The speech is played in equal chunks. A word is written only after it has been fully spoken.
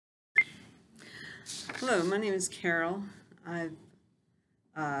Hello, my name is Carol. I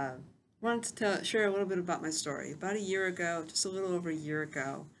wanted to share a little bit about my story. About a year ago, just a little over a year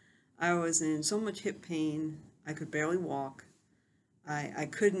ago, I was in so much hip pain I could barely walk. I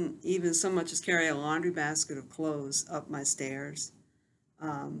couldn't even so much as carry a laundry basket of clothes up my stairs.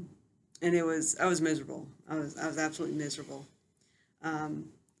 Um, and I was miserable. I was absolutely miserable. Um,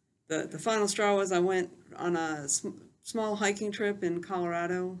 the final straw was I went on a small hiking trip in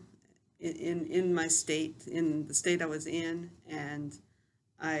Colorado, in my state, in the state I was in, and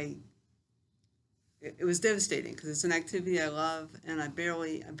I it was devastating because it's an activity I love, and I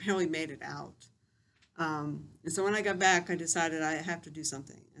barely made it out. And so when I got back, I decided I have to do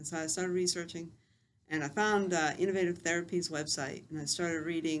something, and so I started researching, and I found Innovative Therapy's website, and I started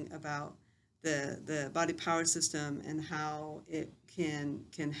reading about the BODi Power System and how it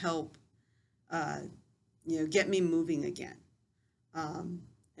can help uh, get me moving again. Um,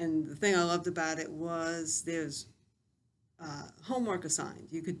 and the thing I loved about it was there's homework assigned.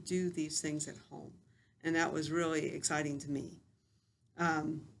 You could do these things at home, and that was really exciting to me.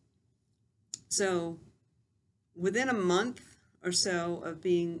 Um, so within a month or so of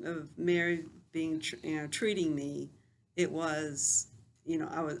Mary being treating me, it was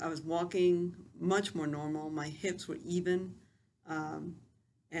I was walking much more normal. My hips were even, um,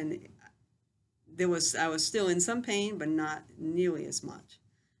 and I was still in some pain, but not nearly as much.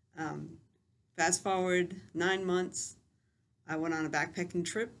 Um, Fast forward 9 months, I went on a backpacking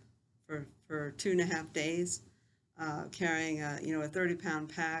trip for 2.5 days, carrying a 30-pound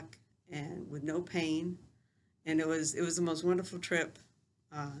pack and with no pain, and it was the most wonderful trip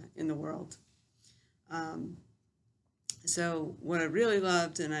in the world. Um, so what I really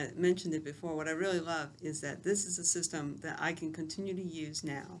loved, and I mentioned it before, what I really love is that this is a system that I can continue to use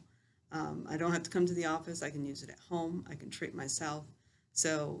now. I don't have to come to the office. I can use it at home. I can treat myself.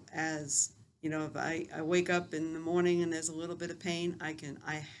 So as if I wake up in the morning and there's a little bit of pain,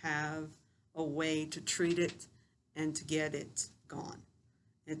 I have a way to treat it and to get it gone.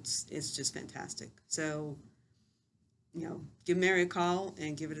 It's just fantastic. So give Mary a call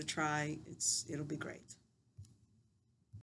and give it a try. It'll be great.